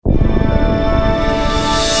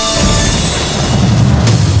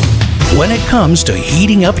When it comes to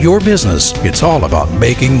heating up your business, it's all about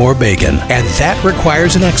making more bacon, and that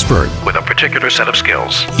requires an expert with a particular set of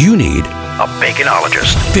skills. You need a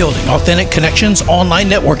baconologist. Building authentic connections, online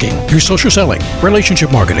networking, your social selling,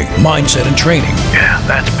 relationship marketing, mindset and training. Yeah,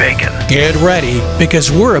 that's bacon. Get ready,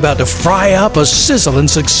 because we're about to fry up a sizzling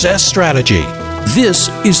success strategy. This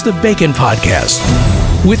is the Bacon Podcast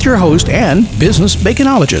with your host and business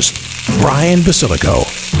baconologist, Brian Basilico.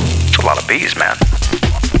 It's a lot of bees, man.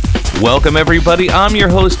 Welcome, everybody. I'm your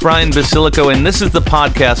host, Brian Basilico, and this is the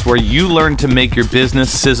podcast where you learn to make your business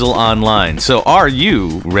sizzle online. So are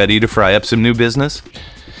you ready to fry up some new business?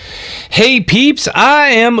 Hey peeps, I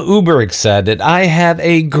am uber excited. I have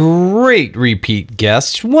a great repeat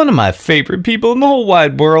guest, one of my favorite people in the whole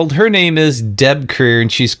wide world. Her name is Deb Krier,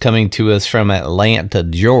 and she's coming to us from Atlanta,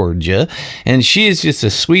 Georgia. And she is just a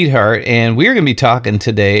sweetheart, and we're going to be talking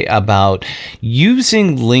today about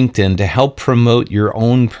using LinkedIn to help promote your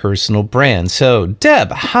own personal brand. So,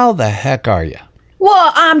 Deb, how the heck are you?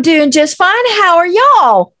 Well, I'm doing just fine. How are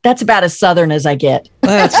y'all? That's about as Southern as I get.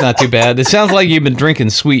 That's not too bad. It sounds like you've been drinking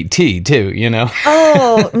sweet tea, too, you know?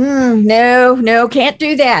 Oh, no, can't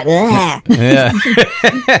do that.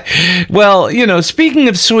 Yeah. Well, you know, speaking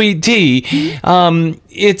of sweet tea,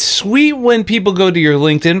 it's sweet when people go to your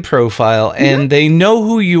LinkedIn profile and they know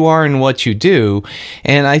who you are and what you do.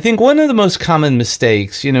 And I think one of the most common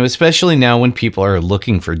mistakes, you know, especially now when people are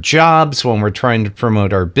looking for jobs, when we're trying to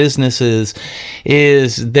promote our businesses,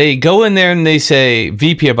 is they go in there and they say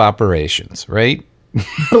VP of Operations, right?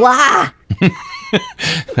 Blah.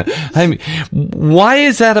 I mean, why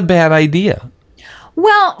is that a bad idea?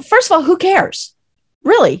 Well, first of all, who cares?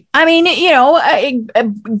 Really? I mean, you know,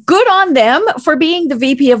 good on them for being the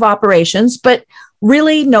VP of Operations, but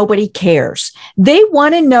really nobody cares. They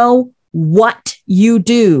want to know what you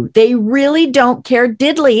do. They really don't care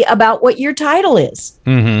diddly about what your title is.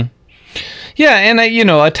 Mm-hmm. Yeah, and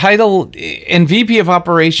a title and VP of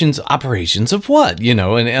operations of what? You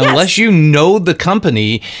know, and unless you know the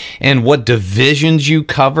company and what divisions you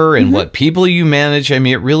cover and what people you manage, I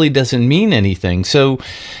mean, it really doesn't mean anything. So,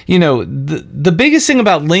 you know, the biggest thing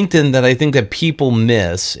about LinkedIn that I think that people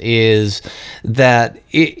miss is that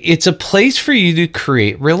it's a place for you to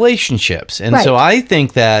create relationships. And so I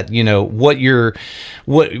think that, you know, what your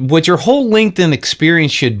whole LinkedIn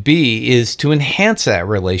experience should be is to enhance that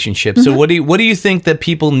relationship. So what do you think that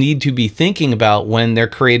people need to be thinking about when they're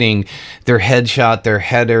creating their headshot, their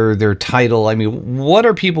header, their title? I mean, what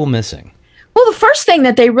are people missing? Well, the first thing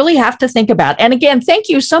that they really have to think about, and again, thank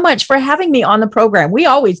you so much for having me on the program. We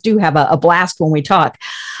always do have a blast when we talk.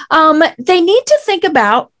 They need to think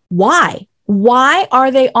about why. Why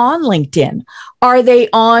are they on LinkedIn? Are they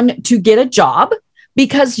on to get a job?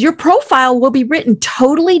 Because your profile will be written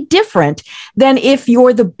totally different than if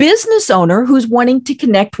you're the business owner who's wanting to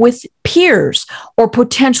connect with peers or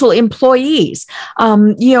potential employees.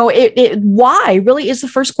 Why really is the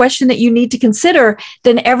first question that you need to consider.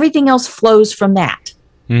 Then everything else flows from that.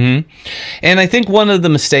 Mm-hmm. And I think one of the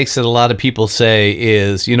mistakes that a lot of people say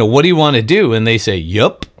is, you know, what do you want to do? And they say,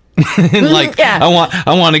 yup. I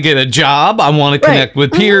want to get a job. I want to connect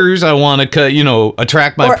with peers. I want to,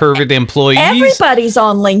 attract my perfect employees. Everybody's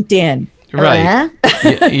on LinkedIn. Right.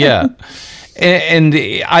 Yeah. And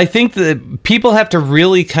I think that people have to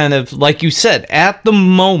really kind of, like you said, at the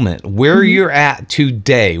moment, where you're at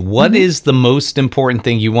today, what is the most important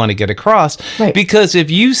thing you want to get across? Right. Because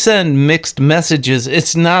if you send mixed messages,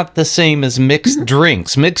 it's not the same as mixed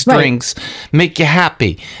drinks. Mixed drinks make you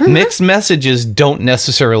happy. Mixed messages don't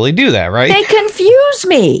necessarily do that, right? They confuse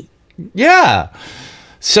me. Yeah.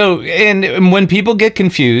 So, and when people get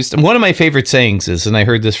confused, one of my favorite sayings is, and I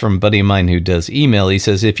heard this from a buddy of mine who does email, he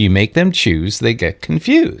says, if you make them choose, they get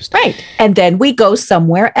confused. Right. And then we go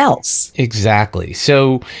somewhere else. Exactly.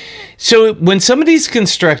 So when somebody's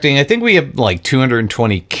constructing, I think we have like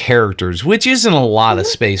 220 characters, which isn't a lot of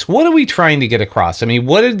space. What are we trying to get across? I mean,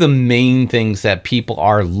 what are the main things that people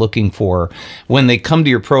are looking for when they come to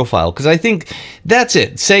your profile? Because I think that's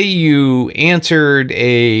it. Say you answered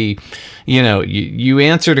you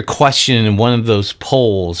answered a question in one of those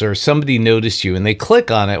polls, or somebody noticed you and they click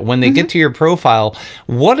on it. When they get to your profile,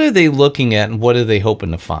 what are they looking at and what are they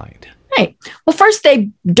hoping to find? Right. Well, first, they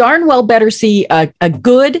darn well better see a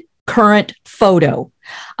good current photo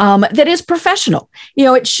that is professional. You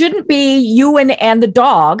know, it shouldn't be you and the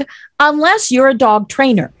dog unless you're a dog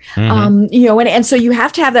trainer. And so you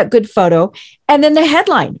have to have that good photo. And then the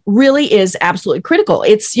headline really is absolutely critical.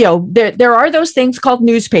 It's, there are those things called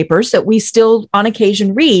newspapers that we still on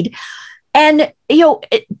occasion read. And,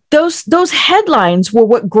 those headlines were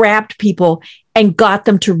what grabbed people and got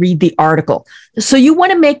them to read the article. So you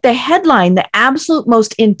want to make the headline the absolute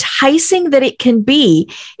most enticing that it can be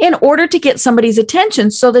in order to get somebody's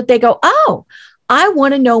attention so that they go, oh, I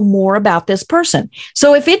want to know more about this person.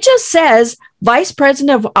 So if it just says Vice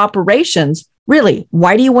President of Operations, really,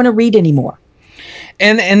 why do you want to read anymore?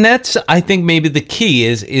 And that's, I think, maybe the key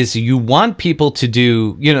is you want people to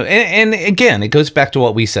do, and again, it goes back to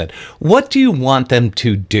what we said. What do you want them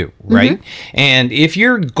to do, right? And if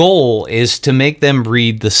your goal is to make them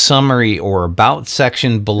read the summary or about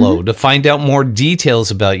section below to find out more details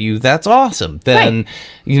about you, that's awesome. Then,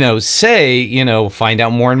 find out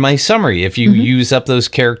more in my summary. If you use up those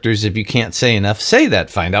characters, if you can't say enough, say that.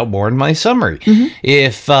 Find out more in my summary.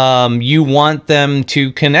 If you want them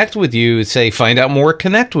to connect with you, say, find out more,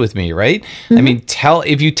 connect with me, right? I mean,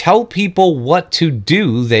 if you tell people what to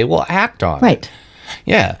do, they will act on it. Right.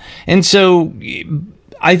 Yeah. And so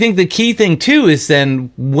I think the key thing too is then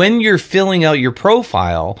when you're filling out your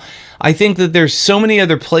profile, I think that there's so many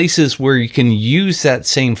other places where you can use that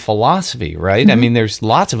same philosophy, right? I mean, there's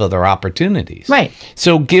lots of other opportunities. Right.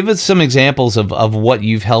 So give us some examples of what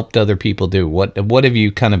you've helped other people do. What have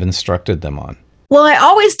you kind of instructed them on? Well, I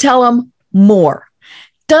always tell them more.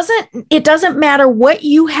 It doesn't matter what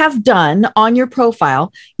you have done on your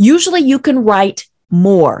profile. Usually you can write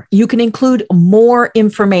more. You can include more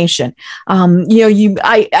information.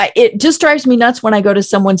 It just drives me nuts when I go to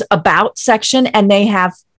someone's about section and they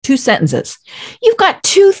have 2 sentences. You've got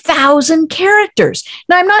 2,000 characters.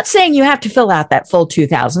 Now, I'm not saying you have to fill out that full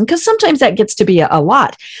 2,000 because sometimes that gets to be a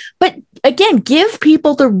lot. But again, give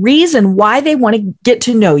people the reason why they want to get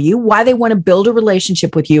to know you, why they want to build a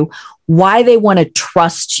relationship with you, why they want to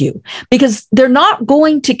trust you, because they're not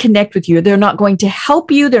going to connect with you. They're not going to help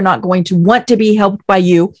you. They're not going to want to be helped by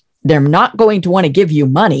you. They're not going to want to give you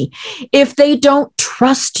money if they don't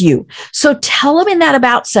trust you. So tell them in that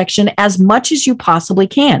about section as much as you possibly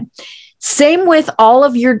can. Same with all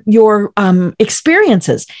of your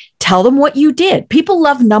experiences. Tell them what you did. People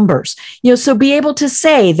love numbers, so be able to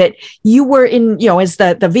say that you were in, as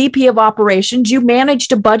the VP of operations, you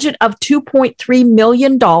managed a budget of $2.3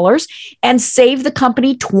 million and saved the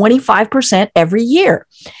company 25% every year.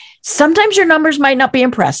 Sometimes your numbers might not be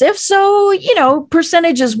impressive. So,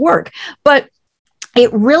 percentages work, but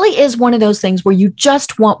it really is one of those things where you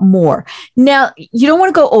just want more. Now, you don't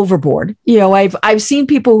want to go overboard. I've seen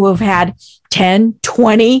people who have had 10,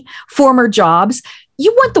 20 former jobs.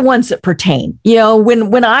 You want the ones that pertain.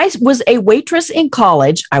 When I was a waitress in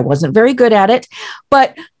college, I wasn't very good at it,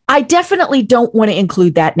 but I definitely don't want to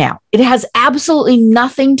include that now. It has absolutely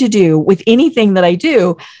nothing to do with anything that I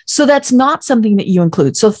do. So that's not something that you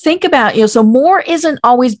include. So think about, so more isn't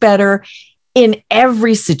always better in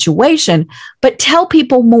every situation, but tell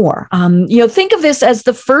people more. Think of this as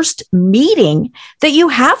the first meeting that you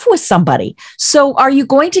have with somebody. So are you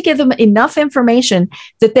going to give them enough information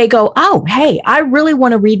that they go, oh, hey, I really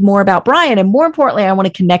want to read more about Brian. And more importantly, I want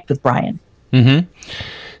to connect with Brian.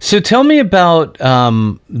 So tell me about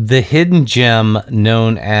the hidden gem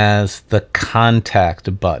known as the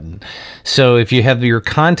contact button. So if you have your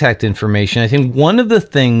contact information, I think one of the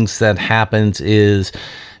things that happens is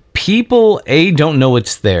people, A, don't know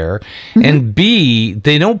it's there, and B,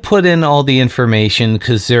 they don't put in all the information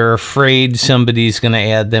because they're afraid somebody's going to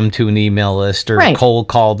add them to an email list or cold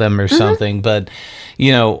call them or something. But,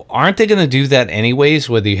 aren't they going to do that anyways,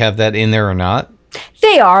 whether you have that in there or not?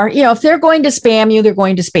 They are, if they're going to spam you, they're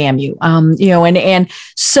going to spam you, and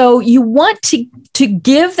so you want to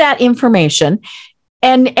give that information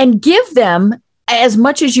and give them as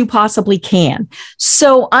much as you possibly can.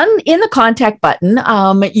 So in the contact button,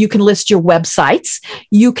 you can list your websites,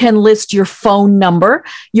 you can list your phone number,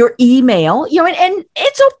 your email, and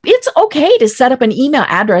it's okay to set up an email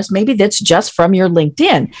address. Maybe that's just from your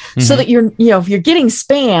LinkedIn so that if you're getting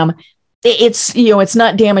spam, it's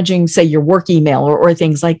not damaging, say, your work email or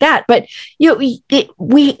things like that. But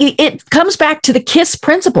it comes back to the KISS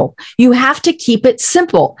principle. You have to keep it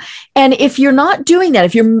simple. And if you're not doing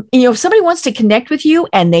that, if somebody wants to connect with you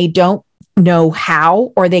and they don't know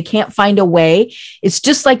how or they can't find a way, it's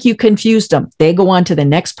just like you confused them. They go on to the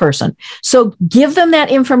next person. So give them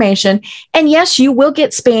that information. And yes, you will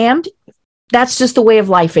get spammed. That's just the way of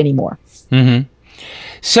life anymore.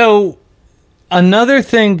 So another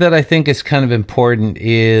thing that I think is kind of important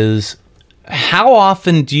is how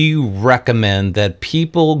often do you recommend that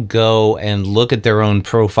people go and look at their own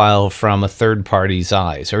profile from a third party's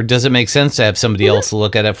eyes? Or does it make sense to have somebody else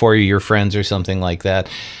look at it for you, your friends or something like that?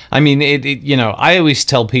 I mean, I always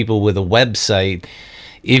tell people with a website,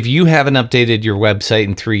 if you haven't updated your website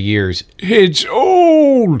in 3 years, it's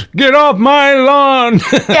old. Get off my lawn.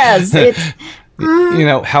 Yes,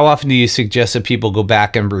 How often do you suggest that people go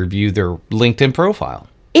back and review their LinkedIn profile?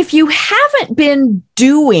 If you haven't been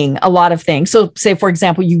doing a lot of things, so say, for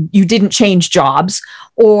example, you didn't change jobs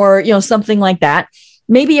or, something like that,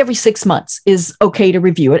 maybe every 6 months is okay to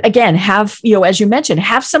review it. Again, have, as you mentioned,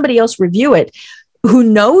 have somebody else review it who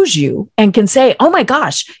knows you and can say, oh my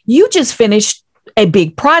gosh, you just finished a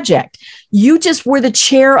big project. You just were the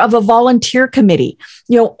chair of a volunteer committee.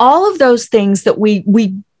 All of those things that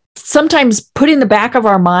we sometimes put in the back of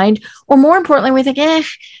our mind, or more importantly, we think,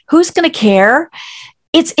 who's going to care?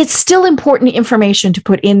 It's still important information to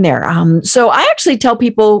put in there. So I actually tell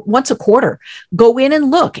people once a quarter, go in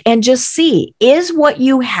and look and just see, is what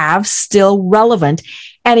you have still relevant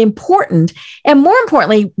and important? And more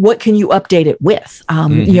importantly, what can you update it with?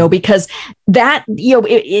 Because that,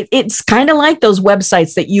 it's kind of like those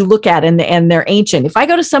websites that you look at and they're ancient. If I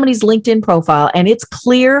go to somebody's LinkedIn profile and it's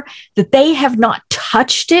clear that they have not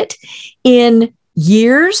touched it in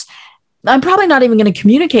years, I'm probably not even going to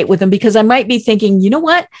communicate with them because I might be thinking, you know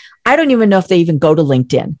what? I don't even know if they even go to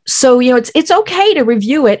LinkedIn. So, it's okay to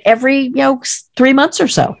review it every, 3 months or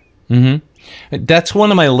so. Mm-hmm. That's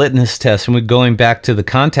one of my litmus tests. And going back to the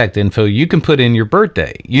contact info, you can put in your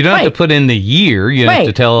birthday. You don't have to put in the year. You have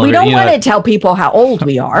to tell. We don't want to tell people how old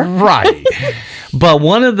we are. Right. But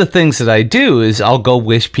one of the things that I do is I'll go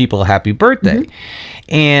wish people a happy birthday. Mm-hmm.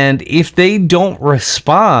 And if they don't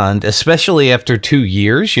respond, especially after 2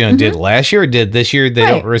 years, did last year, did this year, they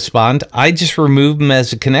don't respond, I just remove them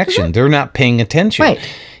as a connection. Mm-hmm. They're not paying attention. Right.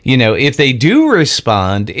 If they do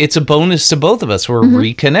respond, it's a bonus to both of us. We're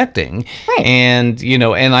reconnecting. Right. And,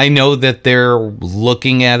 and I know that they're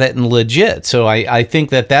looking at it and legit. So I think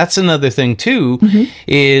that that's another thing too,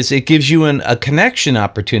 is it gives you a connection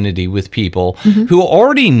opportunity with people who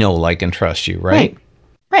already know, like, and trust you, right?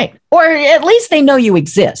 Right. Or at least they know you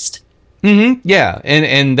exist. Mm-hmm. Yeah.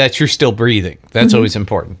 And that you're still breathing. That's always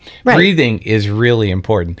important. Right. Breathing is really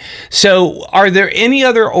important. So are there any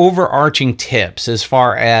other overarching tips as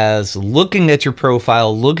far as looking at your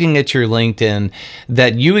profile, looking at your LinkedIn,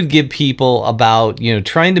 that you would give people about,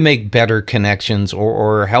 trying to make better connections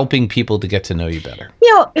or helping people to get to know you better?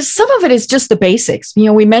 Some of it is just the basics.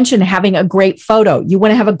 We mentioned having a great photo. You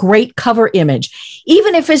want to have a great cover image.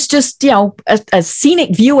 Even if it's just, a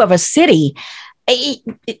scenic view of a city,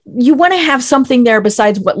 you want to have something there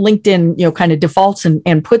besides what LinkedIn, kind of defaults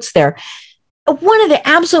and puts there. One of the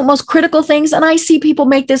absolute most critical things, and I see people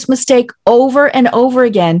make this mistake over and over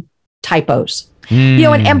again, typos.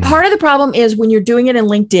 And part of the problem is when you're doing it in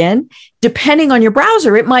LinkedIn, depending on your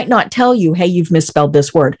browser, it might not tell you, hey, you've misspelled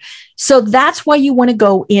this word. So that's why you want to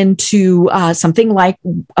go into something like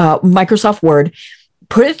Microsoft Word,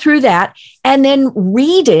 put it through that, and then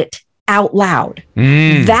read it out loud.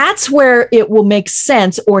 That's where it will make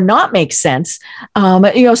sense or not make sense.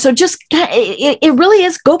 So just, it really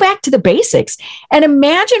is, go back to the basics and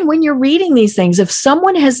imagine when you're reading these things, if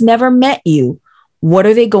someone has never met you, what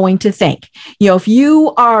are they going to think? If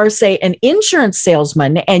you are, say, an insurance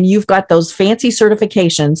salesman and you've got those fancy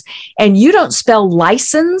certifications and you don't spell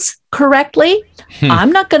license correctly,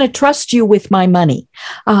 I'm not going to trust you with my money.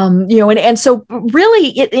 And so really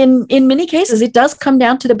in many cases, it does come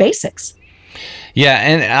down to the basics. Yeah.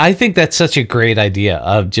 And I think that's such a great idea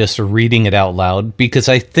of just reading it out loud, because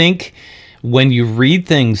I think when you read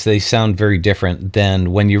things, they sound very different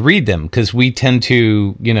than when you read them, because we tend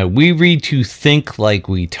to, we read to think like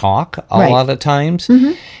we talk a lot of times.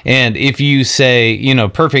 And if you say,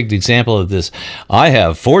 perfect example of this, I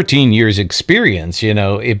have 14 years experience,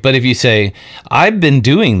 but if you say, I've been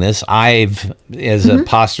doing this, as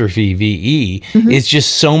apostrophe VE, it's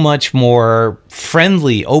just so much more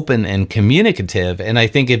friendly, open, and communicative. And I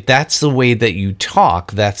think if that's the way that you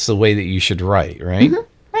talk, that's the way that you should write, right?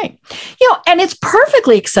 Right. And it's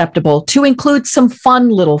perfectly acceptable to include some fun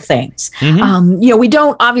little things. We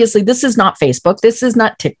don't, obviously, this is not Facebook. This is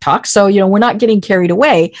not TikTok. So, we're not getting carried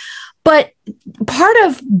away. But part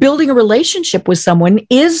of building a relationship with someone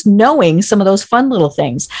is knowing some of those fun little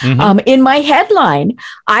things. In my headline,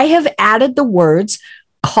 I have added the words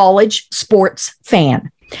college sports fan.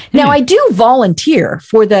 Now, I do volunteer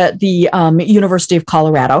for the University of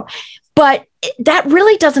Colorado, but that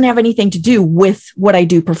really doesn't have anything to do with what I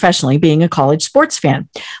do professionally, being a college sports fan,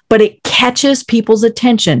 but it catches people's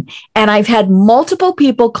attention. And I've had multiple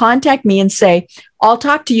people contact me and say, I'll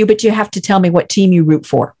talk to you, but you have to tell me what team you root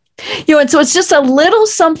for. And so it's just a little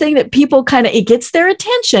something that people it gets their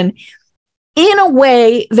attention in a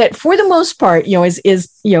way that for the most part,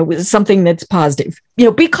 is something that's positive.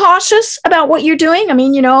 Be cautious about what you're doing. I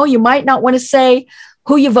mean, you might not want to say,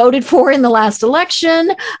 who you voted for in the last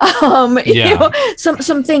election,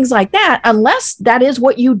 some things like that, unless that is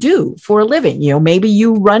what you do for a living. Maybe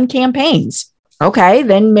you run campaigns. Okay,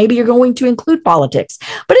 then maybe you're going to include politics,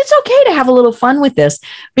 but it's okay to have a little fun with this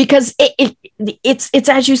because it's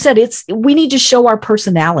as you said, we need to show our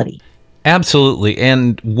personality. Absolutely.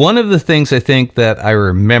 And one of the things I think that I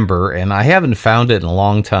remember, and I haven't found it in a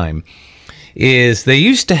long time, is they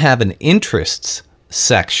used to have an interests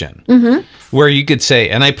section where you could say,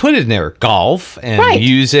 and I put in there golf and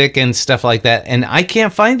music and stuff like that, and I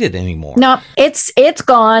can't find it anymore. No, it's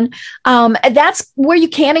gone. That's where you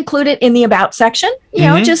can include it in the about section.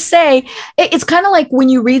 Just say it's kind of like when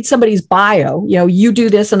you read somebody's bio. You do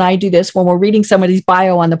this and I do this. When we're reading somebody's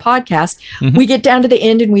bio on the podcast, we get down to the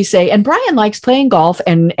end and we say, and Brian likes playing golf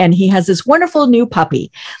and he has this wonderful new puppy.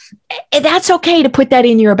 That's okay to put that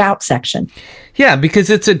in your about section. Yeah, because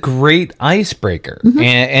it's a great icebreaker.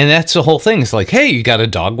 And that's the whole thing. It's like, hey, you got a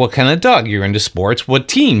dog. What kind of dog? You're into sports. What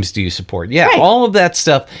teams do you support? Yeah, all of that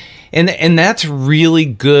stuff. And that's really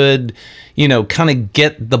good, kind of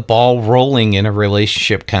get the ball rolling in a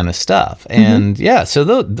relationship kind of stuff. And so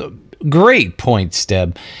the great points,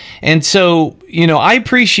 Deb. And so, I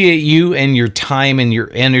appreciate you and your time and your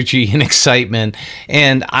energy and excitement.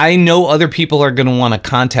 And I know other people are going to want to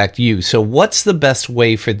contact you. So what's the best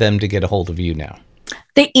way for them to get a hold of you now?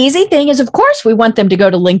 The easy thing is, of course, we want them to go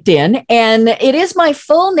to LinkedIn, and it is my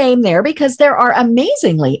full name there because there are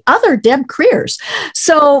amazingly other Deb Kriers.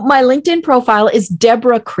 So my LinkedIn profile is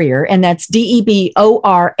Deborah Krier, and that's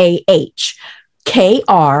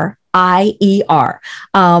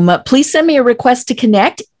DeborahKrier. Please send me a request to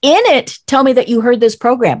connect. In it, tell me that you heard this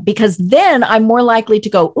program, because then I'm more likely to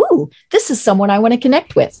go, ooh, this is someone I want to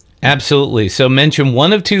connect with. Absolutely. So mention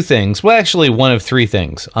one of two things. Well, actually, one of three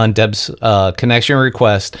things on Deb's connection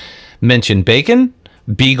request. Mention bacon,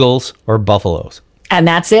 beagles, or buffaloes. And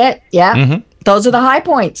that's it. Yeah. Those are the high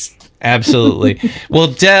points. Absolutely. Well,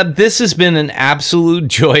 Deb, this has been an absolute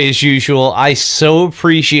joy as usual. I so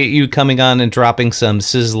appreciate you coming on and dropping some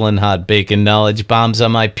sizzling hot bacon knowledge bombs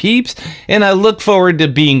on my peeps. And I look forward to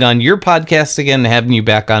being on your podcast again and having you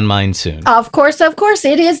back on mine soon. Of course.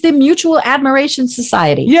 It is the Mutual Admiration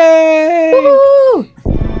Society. Yay! Woo-hoo!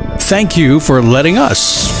 Thank you for letting us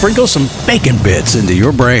sprinkle some bacon bits into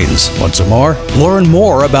your brains. Want some more? Learn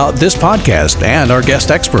more about this podcast and our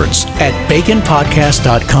guest experts at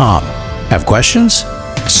baconpodcast.com. Have questions?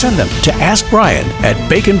 Send them to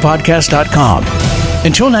askbrian@baconpodcast.com.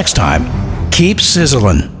 Until next time, keep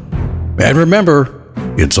sizzling. And remember,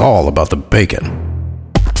 it's all about the bacon.